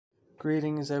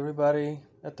Greetings, everybody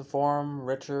at the forum.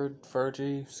 Richard,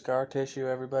 Fergie, Scar Tissue,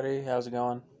 everybody. How's it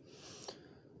going?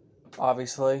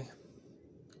 Obviously,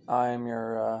 I am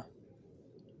your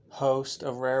host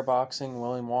of Rare Boxing,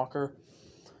 William Walker.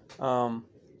 I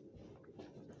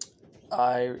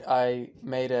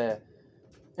made a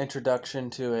introduction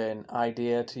to an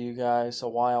idea to you guys a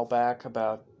while back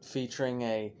about featuring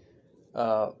a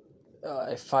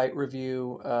fight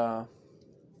review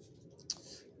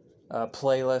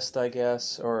playlist, I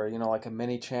guess, or like a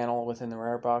mini channel within the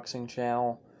Rare Boxing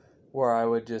channel, where I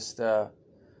would just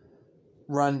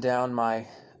run down my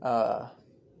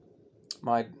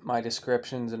my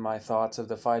descriptions and my thoughts of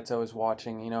the fights I was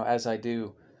watching, as I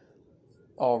do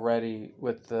already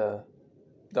with the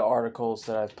articles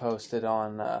that I've posted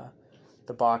on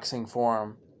the boxing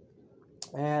forum.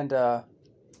 And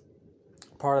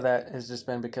part of that has just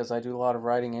been because I do a lot of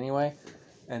writing anyway,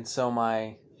 and so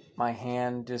my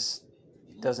hand just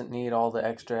doesn't need all the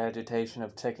extra agitation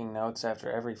of taking notes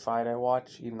after every fight I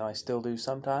watch, even though I still do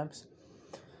sometimes.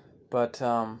 But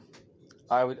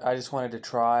I just wanted to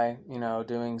try,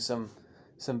 doing some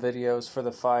videos for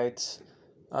the fights,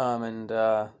 and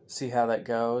see how that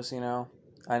goes. I know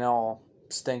I'll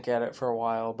stink at it for a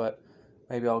while, but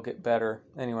maybe I'll get better.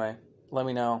 Anyway, let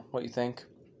me know what you think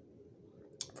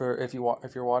if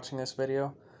you're watching this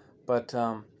video. But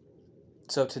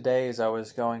so today, I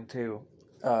was going to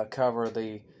cover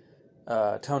the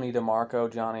Tony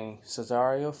DeMarco Johnny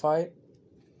Cesario fight,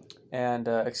 and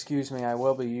excuse me, I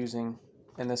will be using,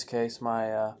 in this case,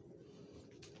 my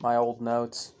my old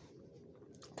notes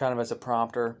kind of as a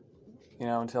prompter,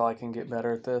 until I can get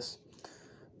better at this.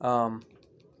 But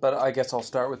I guess I'll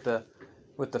start with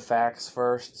the facts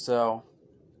first. So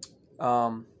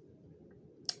the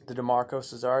DeMarco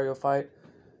Cesario fight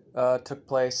took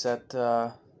place at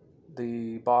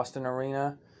the Boston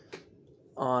Arena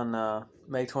on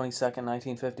May 22nd,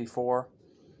 1954,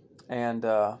 and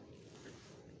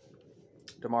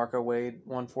DeMarco weighed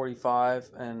 145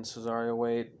 and Cesario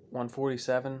weighed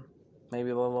 147,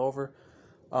 maybe a little over.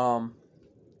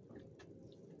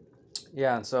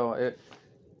 Yeah, and so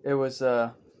it was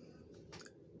a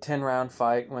 10-round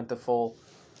fight, went the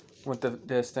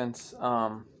distance.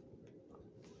 Of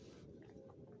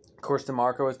course,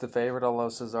 DeMarco was the favorite, although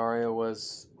Cesario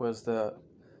was the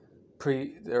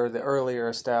earlier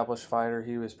established fighter.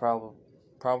 He was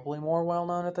probably more well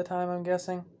known at the time, I'm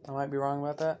guessing. I might be wrong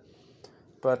about that.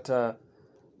 But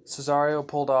Cesario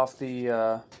pulled off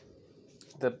the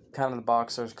kind of the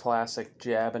boxer's classic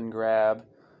jab and grab,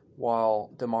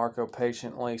 while DeMarco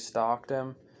patiently stalked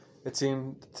him. It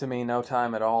seemed to me no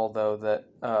time at all, though, that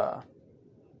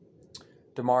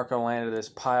DeMarco landed this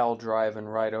pile driving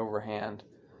right overhand,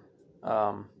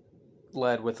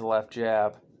 led with the left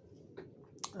jab.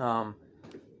 And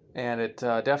it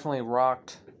definitely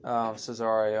rocked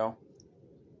Cesario,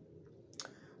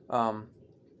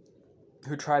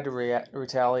 who tried to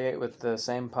retaliate with the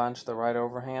same punch, the right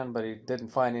overhand, but he didn't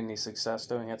find any success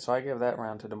doing it, so I give that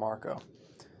round to DeMarco.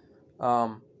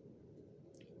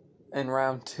 In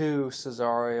round 2,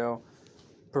 Cesario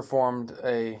performed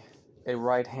a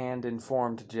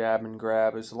right-hand-informed jab and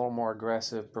grab. It was a little more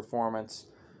aggressive performance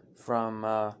from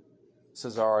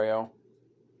Cesario.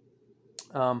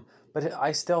 But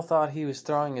I still thought he was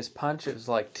throwing his punches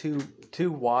like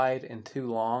too wide and too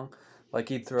long. Like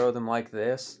he'd throw them like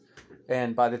this,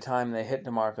 and by the time they hit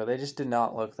DeMarco, they just did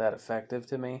not look that effective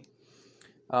to me.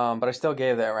 But I still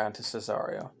gave that round to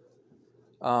Cesario.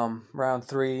 Round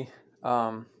 3,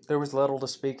 there was little to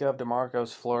speak of.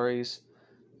 DeMarco's flurries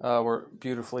were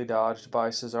beautifully dodged by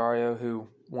Cesario, who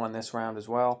won this round as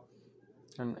well,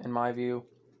 in my view.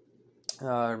 In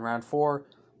round 4,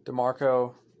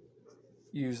 DeMarco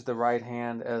used the right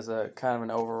hand as a kind of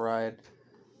an override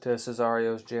to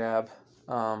Cesario's jab.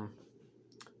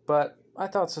 But I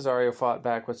thought Cesario fought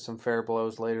back with some fair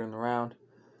blows later in the round.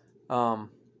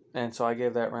 And so I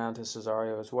gave that round to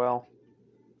Cesario as well.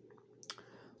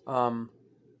 In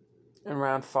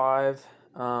round 5,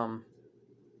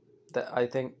 I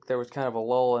think there was kind of a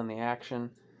lull in the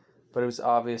action, but it was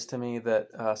obvious to me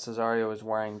that Cesario was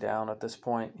wearing down at this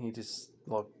point. He just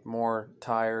looked more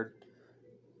tired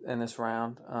in this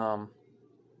round.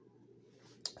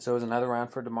 So it was another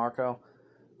round for DeMarco.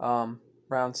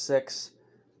 Round 6,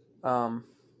 it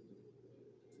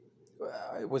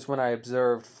was when I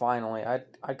observed finally.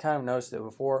 I'd kind of noticed it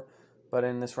before, but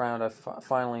in this round I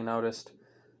finally noticed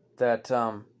that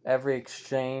every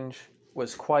exchange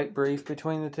was quite brief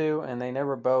between the two, and they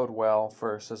never bode well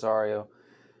for Cesario.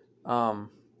 And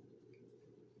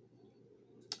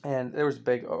there was a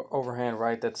big overhand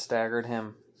right that staggered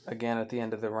him again at the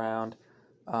end of the round.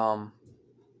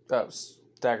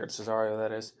 Staggered Cesario,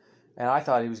 that is. and I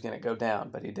thought he was going to go down,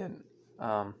 but he didn't.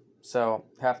 So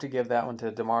have to give that one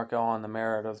to DeMarco on the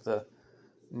merit of the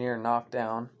near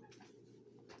knockdown.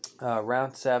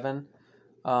 Round 7,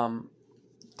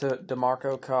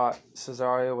 DeMarco caught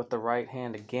Cesario with the right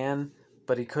hand again,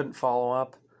 but he couldn't follow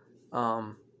up.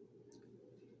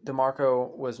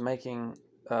 DeMarco was making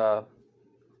Cesario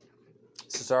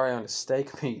into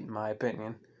steak meat, in my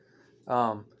opinion.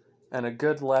 And a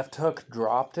good left hook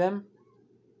dropped him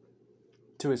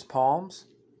to his palms,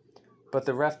 but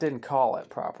the ref didn't call it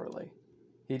properly.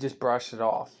 He just brushed it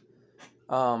off.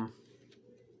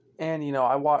 And, you know,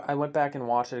 I went back and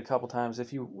watched it a couple times.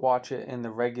 If you watch it in the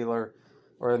regular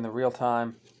or in the real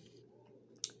time,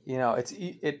 you know,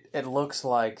 it looks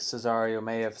like Cesario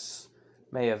may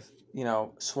have you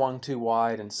know, swung too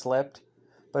wide and slipped.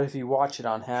 But if you watch it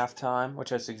on halftime,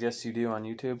 which I suggest you do on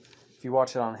YouTube, if you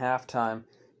watch it on halftime,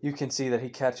 you can see that he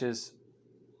catches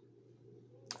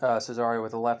Cesario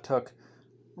with a left hook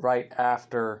right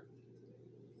after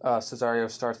Cesario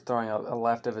starts throwing a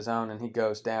left of his own, and he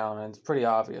goes down, and it's pretty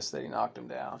obvious that he knocked him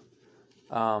down.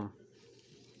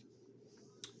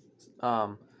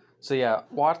 So yeah,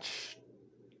 watch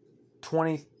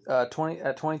 20 at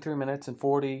 23 minutes and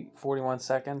 41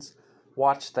 seconds.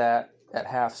 Watch that at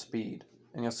half speed,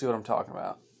 and you'll see what I'm talking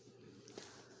about.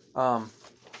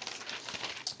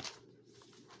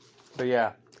 But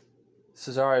yeah,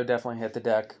 Cesario definitely hit the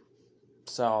deck,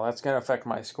 so that's going to affect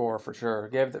my score for sure.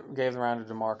 Gave the round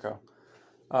to DeMarco.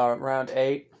 Round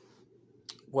 8,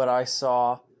 what I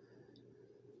saw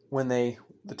when the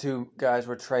two guys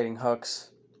were trading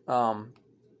hooks, DeMarco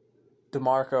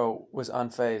was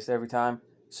unfazed every time.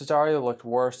 Cesario looked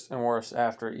worse and worse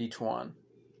after each one.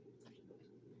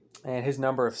 And his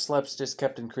number of slips just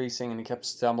kept increasing, and he kept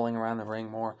stumbling around the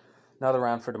ring more. Another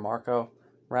round for DeMarco.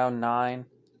 Round 9,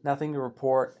 nothing to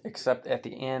report except at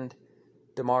the end,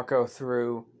 DeMarco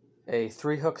threw a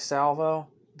 3-hook salvo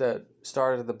that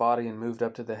started at the body and moved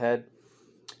up to the head.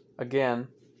 Again,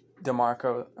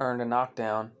 DeMarco earned a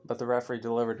knockdown, but the referee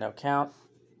delivered no count.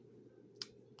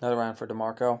 Another round for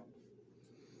DeMarco.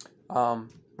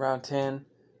 Round 10,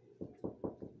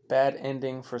 bad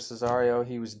ending for Cesario.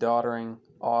 He was doddering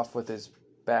off with his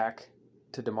back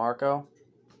to DeMarco.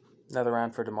 Another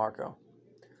round for DeMarco.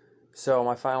 So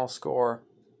my final score,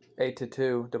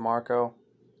 8-2, DeMarco.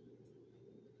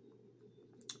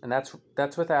 And that's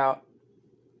without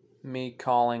me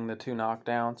calling the 2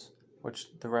 knockdowns,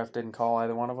 which the ref didn't call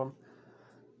either one of them.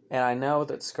 And I know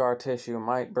that scar tissue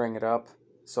might bring it up,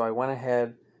 so I went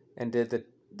ahead and did the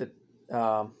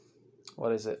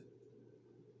what is it?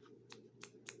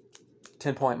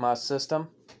 10-point must system.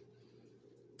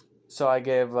 So I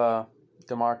gave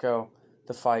DeMarco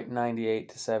the fight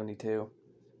 98-72.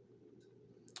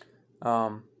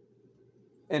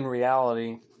 In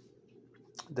reality,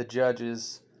 the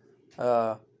judges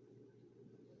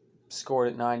scored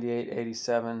it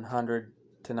 98-87,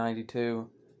 100-92,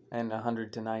 and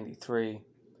 100-93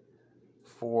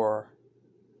 for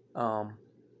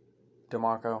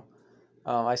DeMarco.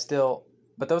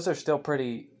 But those are still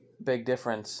pretty big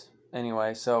difference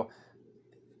anyway. So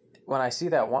when I see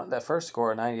that first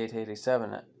score,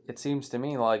 98-87, it seems to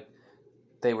me like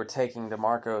they were taking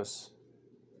DeMarco's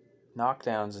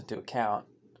knockdowns into account.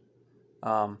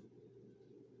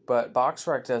 But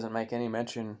BoxRec doesn't make any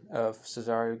mention of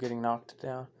Cesario getting knocked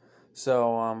down.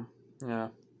 So, yeah.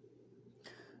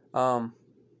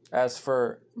 As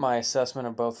for my assessment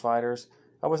of both fighters,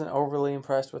 I wasn't overly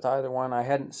impressed with either one. I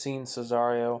hadn't seen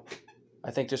Cesario,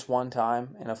 I think, just one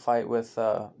time in a fight with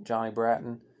Johnny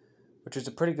Bratton, which was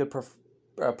a pretty good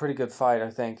fight,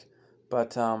 I think.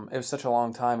 But it was such a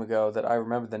long time ago that I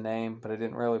remember the name, but I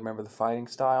didn't really remember the fighting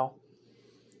style.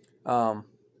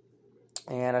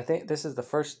 And I think this is the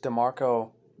first DeMarco,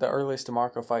 the earliest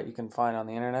DeMarco fight you can find on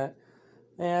the internet.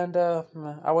 And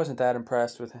I wasn't that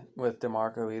impressed with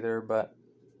DeMarco either, but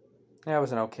yeah, it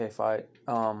was an okay fight.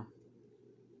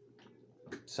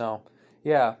 So,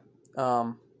 yeah,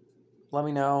 let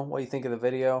me know what you think of the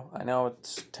video. I know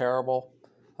it's terrible.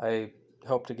 I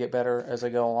hope to get better as I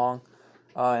go along.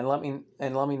 And let me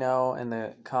know in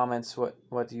the comments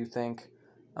what do you think.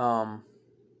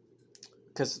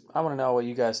 Because I want to know what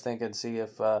you guys think and see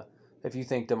if you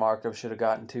think DeMarco should have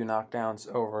gotten 2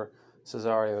 knockdowns over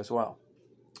Cesario as well.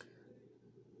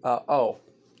 I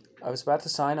was about to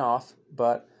sign off,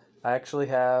 but I actually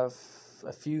have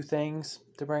a few things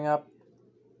to bring up.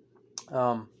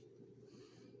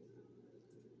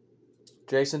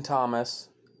 Jason Thomas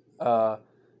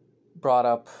brought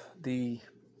up the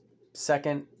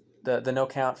no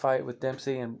count fight with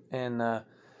Dempsey and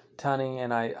Tunney,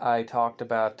 and I talked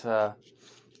about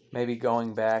maybe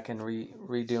going back and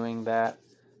redoing that.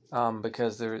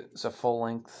 because there's a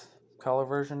full-length color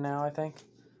version now, I think.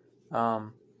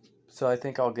 So I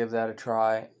think I'll give that a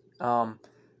try. And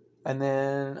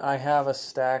then I have a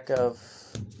stack of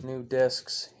new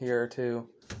discs here to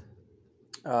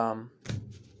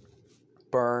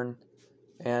burn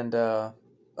and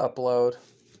upload.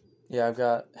 Yeah, I've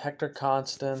got Hector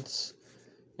Constance,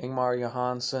 Ingmar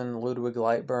Johansson, Ludwig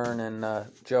Lightburn, and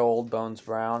Joe Oldbones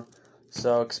Brown.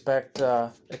 So expect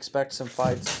some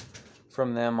fights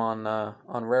from them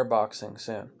on Rare Boxing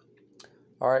soon.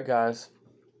 All right, guys.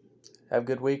 Have a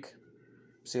good week.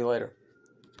 See you later.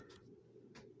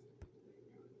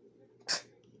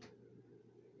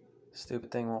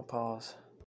 Stupid thing won't pause.